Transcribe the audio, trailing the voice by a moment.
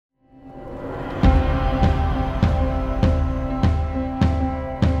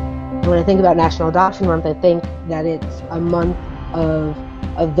when I think about National Adoption Month, I think that it's a month of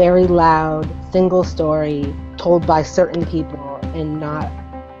a very loud, single story told by certain people and not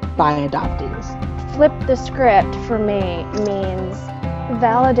by adoptees. Flip the script for me means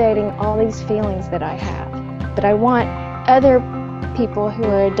validating all these feelings that I have. But I want other people who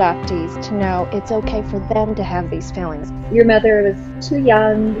are adoptees to know it's okay for them to have these feelings. Your mother was too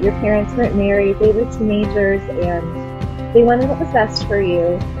young, your parents weren't married, they were teenagers, and they wanted what was best for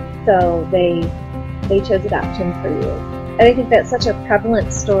you, so they chose adoption for you. And I think that's such a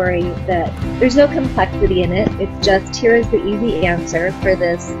prevalent story that there's no complexity in it. It's just, here is the easy answer for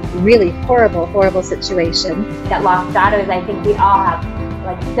this really horrible, horrible situation. That lost daughters, I think we all have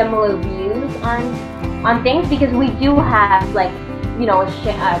like similar views on things, because we do have like, you know, a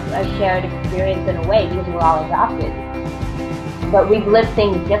shared experience in a way, because we're all adopted. But we've lived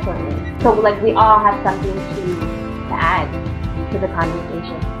things differently. So like we all have something to add to the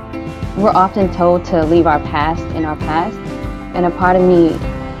conversation. We're often told to leave our past in our past, and a part of me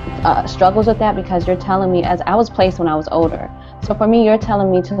struggles with that, because you're telling me, as I was placed when I was older, so for me, you're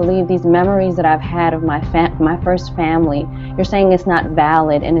telling me to leave these memories that I've had of my first family. You're saying it's not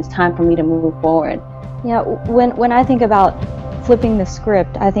valid and it's time for me to move forward. Yeah, when I think about flipping the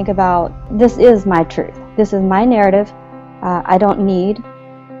script, I think about, this is my truth. This is my narrative. I don't need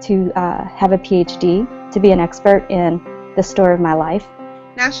to have a PhD to be an expert in the story of my life.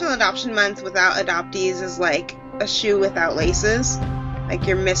 National Adoption Month without adoptees is like a shoe without laces. Like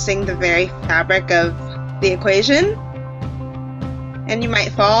you're missing the very fabric of the equation, and you might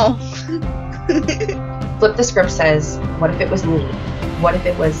fall. Flip the script says, what if it was me? What if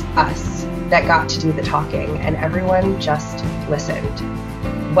it was us that got to do the talking and everyone just listened?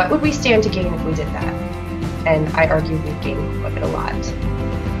 What would we stand to gain if we did that? And I argue we'd gain a lot.